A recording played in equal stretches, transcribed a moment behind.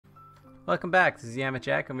Welcome back, this is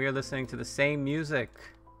Yamajac, and we are listening to the same music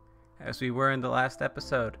as we were in the last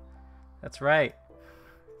episode. That's right.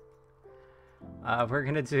 We're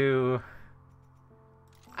gonna do...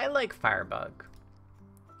 I like Firebug.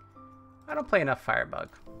 I don't play enough Firebug.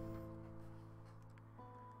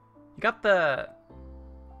 You got the...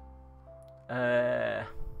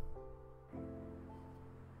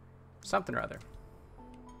 something or other.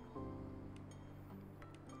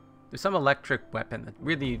 There's some electric weapon that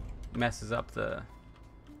really messes up the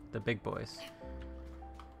big boys.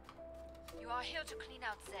 You are here to clean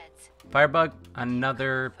out Zeds. Firebug,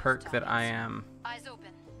 another perk that I am Eyes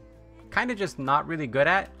open. kind of just not really good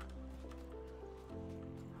at.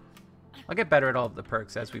 I'll get better at all of the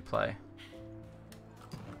perks as we play.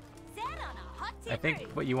 I think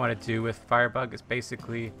what you want to do with Firebug is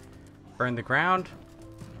basically burn the ground.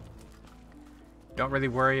 Don't really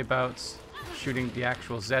worry about shooting the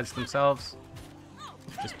actual Zeds themselves.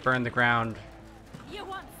 Just burn the ground. You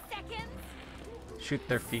want seconds? Shoot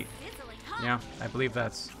their feet. Yeah, I believe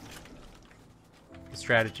that's the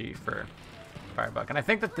strategy for Firebug. And I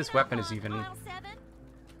think that this weapon is even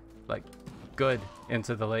like good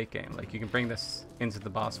into the late game. Like you can bring this into the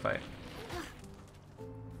boss fight.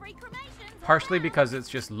 Partially because it's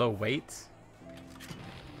just low weight.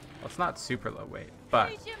 Well, it's not super low weight,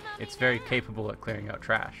 but it's very capable at clearing out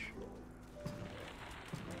trash.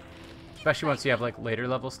 Especially once you have like later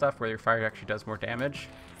level stuff where your fire actually does more damage,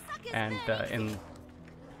 and in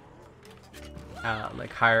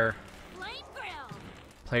like higher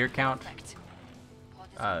player count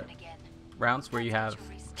rounds where you have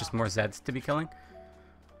just more Zeds to be killing.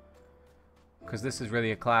 Because this is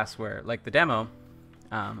really a class where, like the demo,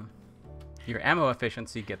 your ammo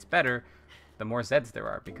efficiency gets better the more Zeds there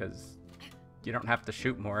are, because you don't have to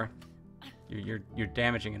shoot more. You're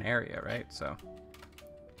damaging an area, right? So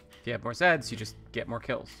if you have more Zeds, you just get more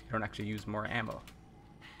kills. You don't actually use more ammo.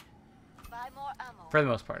 Buy more ammo. For the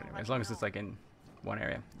most part, anyway, as long as it's like in one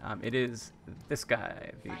area. It is this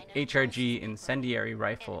guy, the HRG Incendiary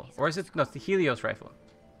Rifle. Or is it? No, it's the Helios Rifle.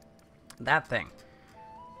 That thing.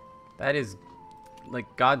 That is like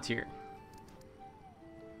God tier.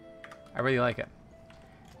 I really like it.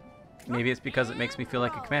 Maybe it's because it makes me feel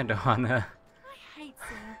like a commando on I hate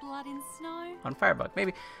seeing blood in snow. on Firebug.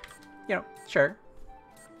 Maybe, you know, sure.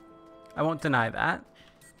 I won't deny that.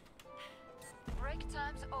 Break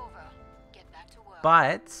time's over. Get back to work.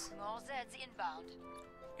 But More Zeds inbound.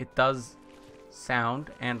 it does sound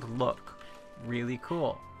and look really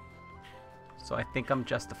cool. So I think I'm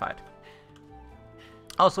justified.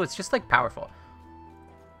 Also, it's just like powerful.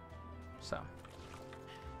 So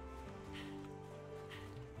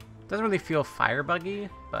doesn't really feel Firebuggy,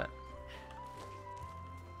 but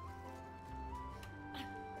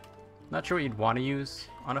not sure what you'd want to use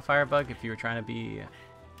on a Firebug if you were trying to be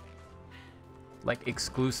like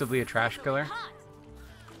exclusively a trash killer.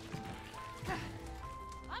 I'm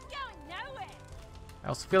going nowhere. I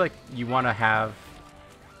also feel like you want to have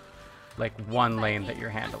like one lane that you're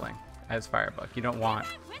handling as Firebug. You don't want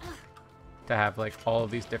to have like all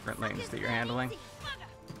of these different lanes that you're handling.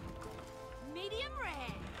 Medium rare.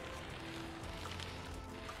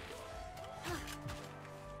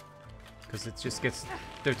 Because it just gets,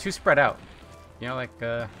 they're too spread out. You know, like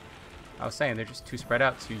I was saying, they're just too spread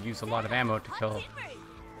out, so you use a lot of ammo to kill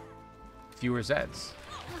fewer Zeds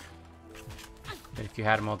than if you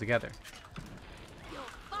had them all together.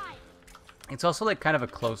 It's also like kind of a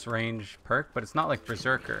close range perk, but it's not like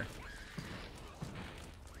Berserker.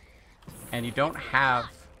 And you don't have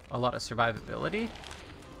a lot of survivability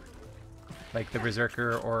like the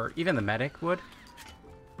Berserker or even the Medic would.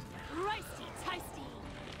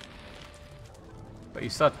 But you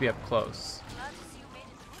still have to be up close.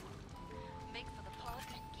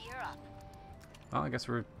 Well, I guess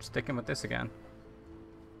we're sticking with this again.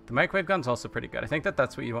 The microwave gun's also pretty good. I think that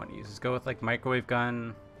that's what you want to use, is go with like microwave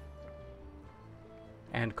gun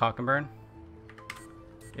and cock and burn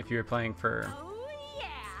if you were playing for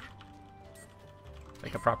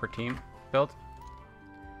like a proper team build.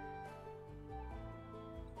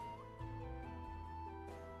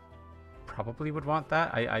 Probably would want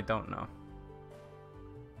that. I don't know.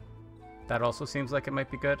 That also seems like it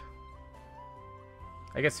might be good.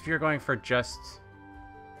 I guess if you're going for just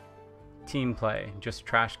team play, just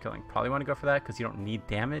trash killing, probably want to go for that because you don't need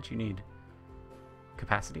damage, you need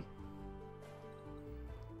capacity.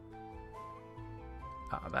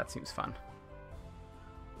 That seems fun.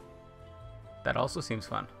 That also seems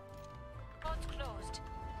fun. I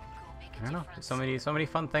don't know. There's so many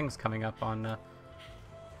fun things coming up on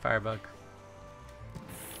Firebug.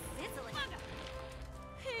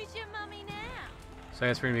 Who's your mummy now? So I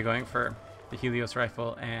guess we're gonna be going for the Helios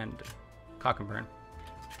rifle and Cock and burn.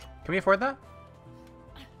 Can we afford that?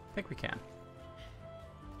 I think we can.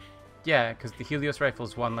 Yeah, because the Helios rifle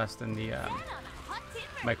is one less than the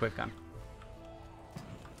microwave gun.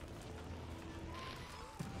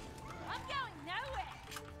 I'm going nowhere.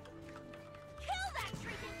 Kill that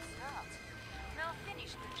shrieking start. Now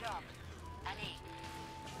finish the job. Annie.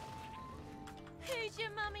 Who's your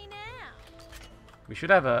mummy now? We should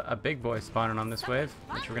have a big boy spawning on this wave,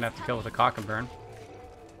 which we're gonna have to kill with a cock and burn.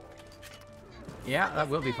 Yeah, that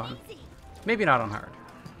will be fun. Maybe not on hard.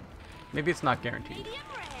 Maybe it's not guaranteed.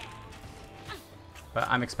 But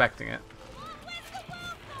I'm expecting it.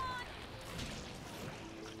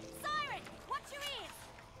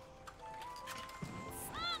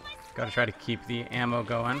 Gotta try to keep the ammo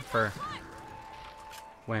going for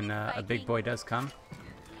when a big boy does come.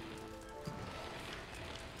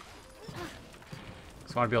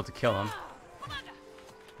 Just want to be able to kill him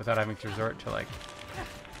without having to resort to like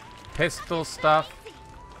pistol stuff.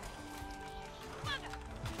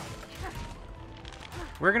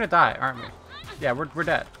 We're gonna die, aren't we? Yeah, we're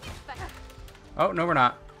dead. Oh, no, we're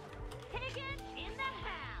not.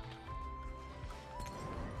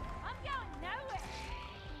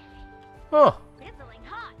 Oh!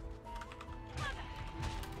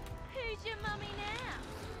 Who's your mummy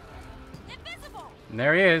now? Invisible. And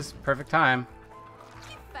there he is. Perfect time.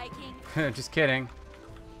 Faking. Just kidding.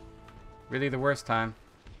 Really the worst time.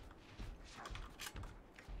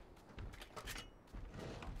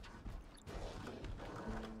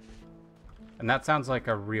 And that sounds like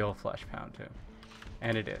a real flesh pound, too.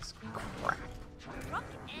 And it is. Crap. Rock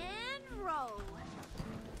and roll.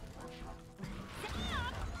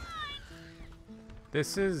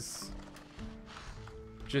 This is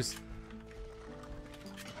just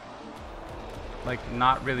like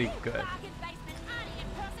not really good.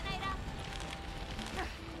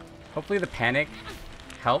 Hopefully the panic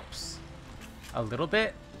helps a little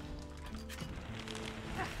bit.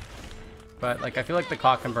 But like I feel like the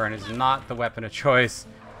cock and burn is not the weapon of choice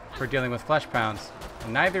for dealing with flesh pounds.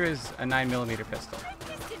 And neither is a 9mm pistol.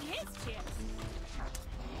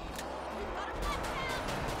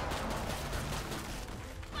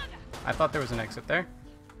 I thought there was an exit there.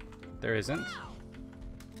 There isn't.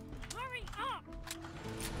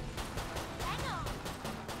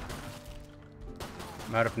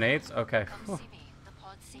 I'm out of nades? Okay. The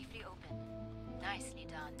pod's safely open. Nicely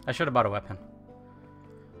done. I should have bought a weapon.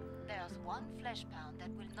 There's one flesh pound that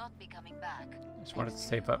will not be coming back. I just wanted to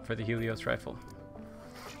save up for the Helios rifle.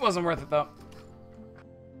 Wasn't worth it though.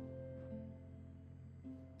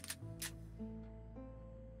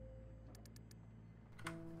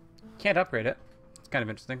 Can't upgrade it. It's kind of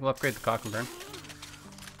interesting. We'll upgrade the cock and burn.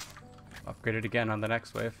 Upgrade it again on the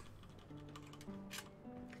next wave.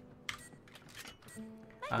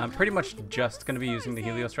 I'm pretty much just going to be using the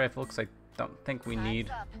Helios rifle because I don't think we need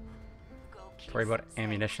to worry about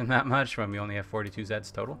ammunition that much when we only have 42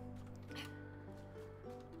 Zeds total.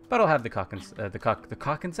 But I'll have the cock and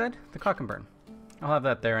burn. I'll have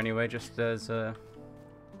that there anyway, just as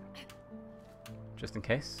just in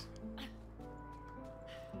case.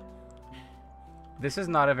 This is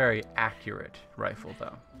not a very accurate rifle,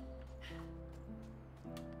 though.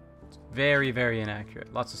 It's very, very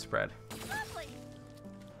inaccurate. Lots of spread.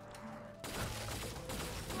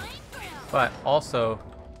 But also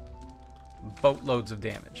boatloads of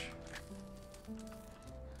damage.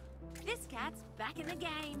 This cat's back in the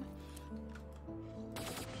game.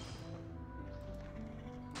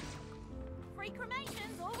 Free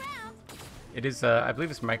cremations all round. It is, I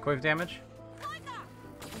believe it's microwave damage.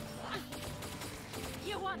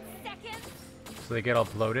 You want seconds? So they get all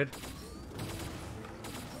bloated.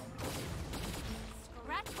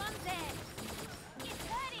 Scratch one's head. It's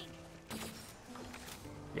hurting.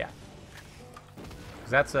 Yeah.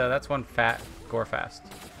 That's one fat gore fast.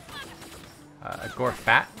 Gore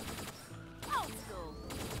fat. Old school.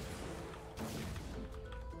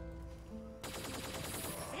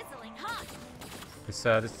 Sizzling hot.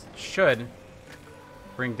 This should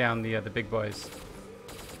bring down the big boys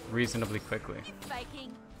reasonably quickly, It's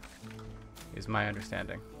baking. is my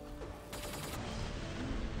understanding.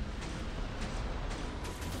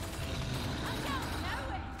 I'm going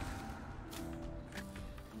nowhere.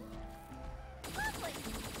 Lovely.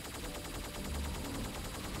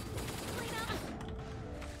 Clean up.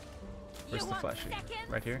 Where's You the want fleshy? seconds?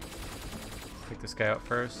 Right here. Take this guy out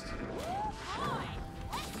first. Boy, let's pound.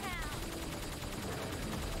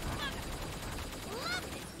 Love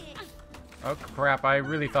this kid. Oh crap, I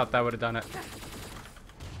really thought that would have done it.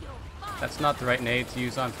 You're fine. That's not the right nade to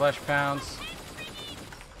use on flesh pounds.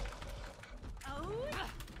 Oh.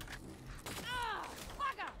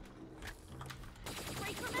 Bugger.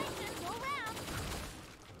 Free cremations all round.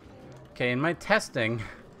 Okay, in my testing,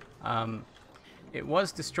 it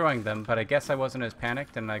was destroying them, but I guess I wasn't as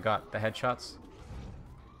panicked and I got the headshots.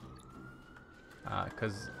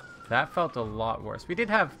 Because that felt a lot worse. We did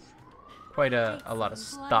have quite a lot of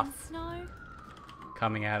stuff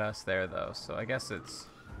coming at us there, though, so I guess it's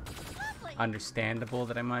understandable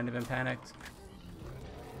that I might have been panicked.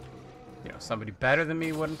 You know, somebody better than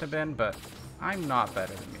me wouldn't have been, but I'm not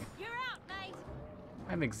better than me. You're out, mate.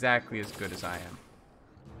 I'm exactly as good as I am.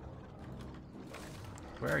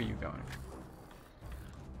 Where are you going?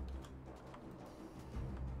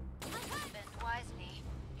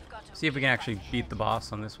 See if we can actually beat the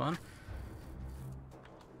boss on this one.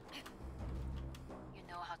 You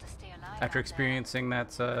know how to stay alive After experiencing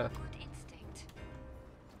that,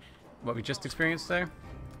 what we just experienced there.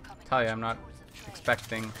 Tell you, I'm not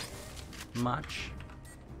expecting much.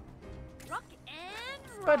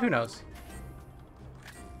 But who knows?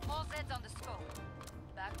 All Zeds on the scope.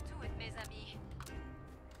 Back to it, mes amis.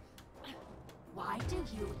 Why do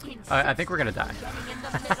you insist I think we're gonna die. getting in the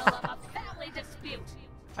middle of a family dispute?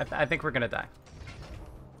 I think we're gonna die.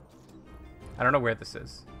 I don't know where this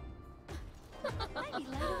is.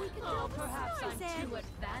 Oh, perhaps I'm too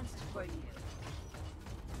advanced for you.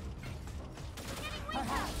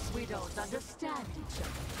 Perhaps we don't understand each other.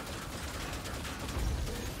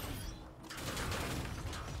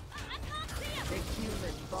 The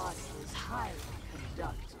human body is highly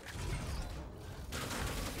conductive.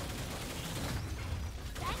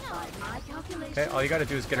 By my calculation, Okay, all you gotta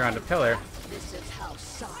do is get around a pillar, this is how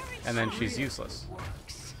science and then she's useless.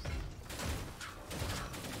 works.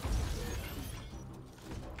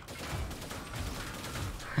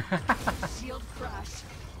 Shield crash.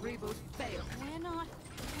 Reboot failed. We're not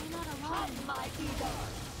alone. My ego.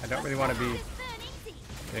 I don't really want to be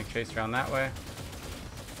getting chased around that way.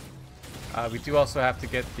 We do also have to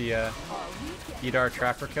get the Edar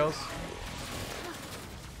trapper kills.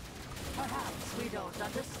 Perhaps we don't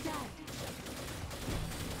understand each other.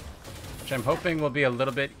 Which I'm hoping will be a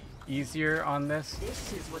little bit easier on this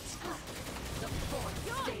This is what's the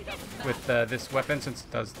fourth state of with this weapon, since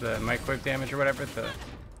it does the microwave damage or whatever, the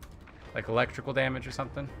like electrical damage or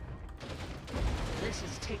something. This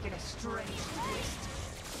has taken a strange twist.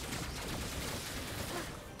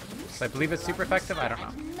 So I believe it's super effective. I don't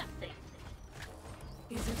know. Nothing.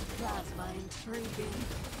 Isn't plasma intriguing?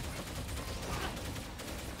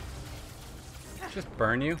 Just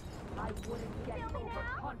burn you. I wouldn't get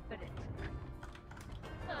overconfident.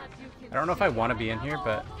 I don't know if I want to be in here,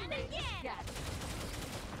 but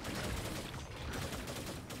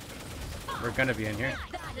we're gonna be in here.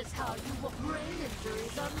 That is how you will brain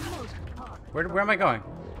injuries are most common. Where am I going?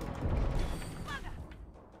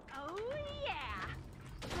 Oh yeah.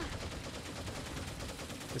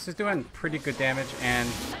 This is doing pretty good damage, and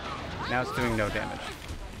now it's doing no damage.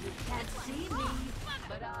 You can't see me,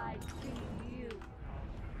 but I see you.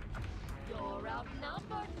 You're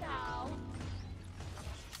outnumbered now.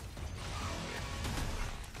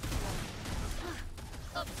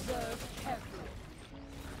 Observe carefully.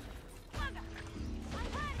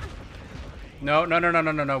 No, no, no, no,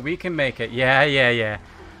 no, no, no. We can make it. Yeah, yeah, yeah.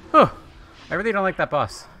 Whew. I really don't like that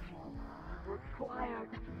boss. Required.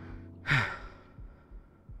 I'm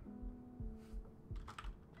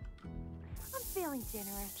feeling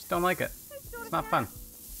generous. Just don't like it. It's not fun.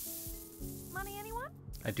 Money, anyone?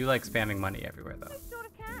 I do like spamming money everywhere, though. Sort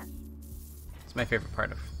of cash. It's my favorite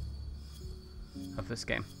part of this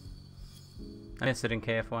game. I miss it in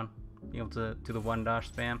KF1. Being able to do the one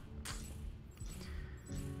dash spam.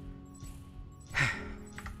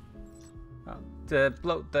 Well, to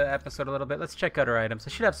bloat the episode a little bit, let's check out our items. I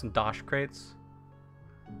should have some dosh crates.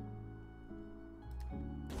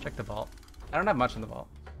 Check the vault. I don't have much in the vault.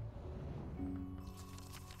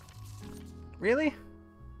 Really?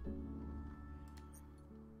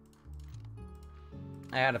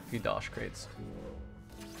 I had a few dosh crates.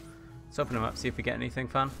 Let's open them up, see if we get anything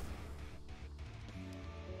fun.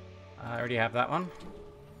 I already have that one.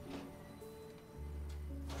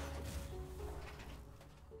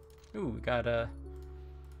 Ooh, we got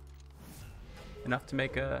enough to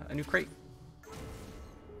make a new crate.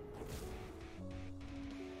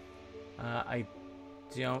 I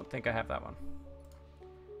don't think I have that one.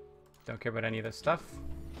 Don't care about any of this stuff.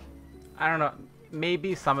 I don't know.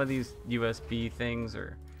 Maybe some of these USB things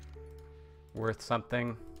are worth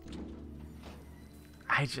something.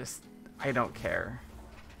 I don't care.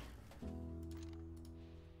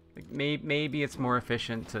 Like maybe it's more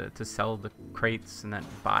efficient to sell the crates and then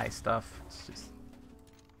buy stuff. It's just,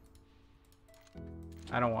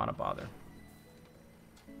 I don't want to bother.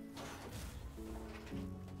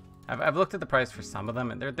 I've looked at the price for some of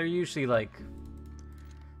them, and they're usually like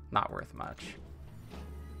not worth much.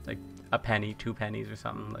 Like a penny, 2 pennies or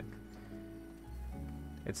something. Like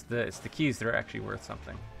it's the keys that are actually worth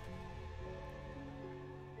something.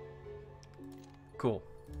 Cool.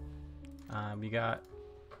 We got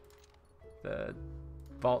the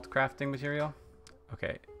vault crafting material.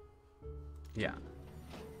 Okay. Yeah.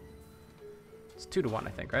 It's 2 to 1,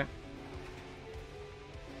 I think, right?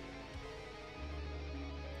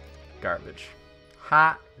 Garbage.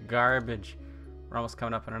 Hot garbage. We're almost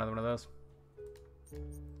coming up on another one of those.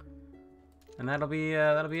 And that'll be it.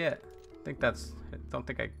 I think that's. I don't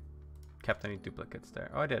think I kept any duplicates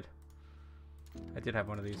there. Oh, I did. I did have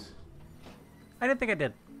one of these. I didn't think I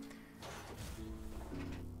did.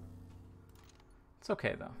 It's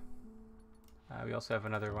okay though. We also have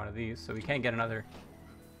another one of these, so we can get another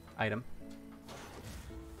item.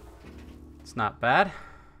 It's not bad.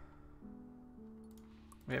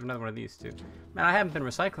 We have another one of these too. Man, I haven't been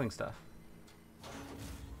recycling stuff.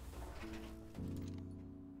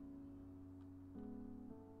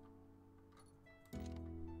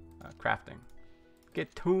 Crafting.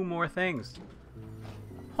 Get 2 more things.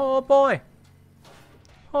 Oh boy.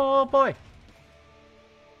 Oh boy.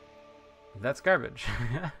 That's garbage.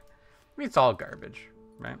 I mean, it's all garbage,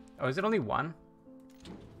 right? Oh, is it only 1?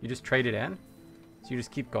 You just trade it in? So you just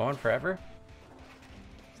keep going forever?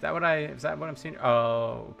 Is that what I'm seeing?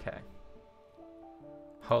 Oh, okay.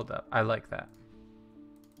 Hold up. I like that.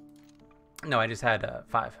 No, I just had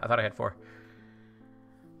 5. I thought I had 4.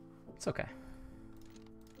 It's okay.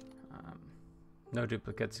 No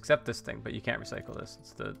duplicates except this thing, but you can't recycle this.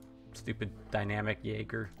 It's the stupid dynamic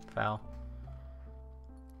Jaeger foul.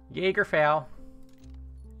 Jaeger foul.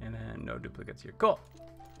 And then no duplicates here. Cool.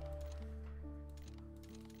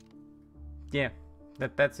 Yeah,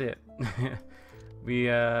 that's it.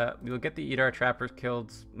 We'll get the Eatar trappers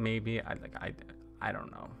killed. Maybe I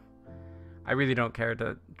don't know. I really don't care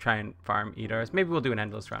to try and farm Eatars. Maybe we'll do an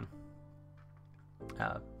endless run.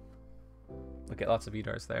 We'll get lots of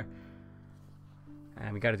Eatars there.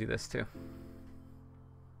 And we got to do this too.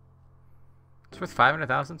 It's worth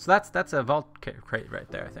 500,000. So that's a vault crate right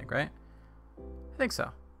there, I think, right? I think so.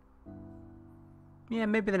 Yeah,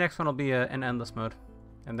 maybe the next one will be an endless mode,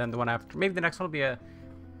 and then the one after. Maybe the next one will be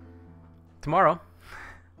tomorrow.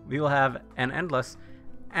 We will have an endless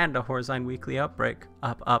and a Horizon weekly outbreak.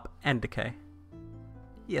 Up, and decay.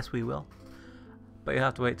 Yes, we will. But you'll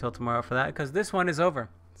have to wait till tomorrow for that because this one is over.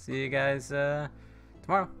 See you guys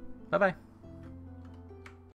tomorrow. Bye bye.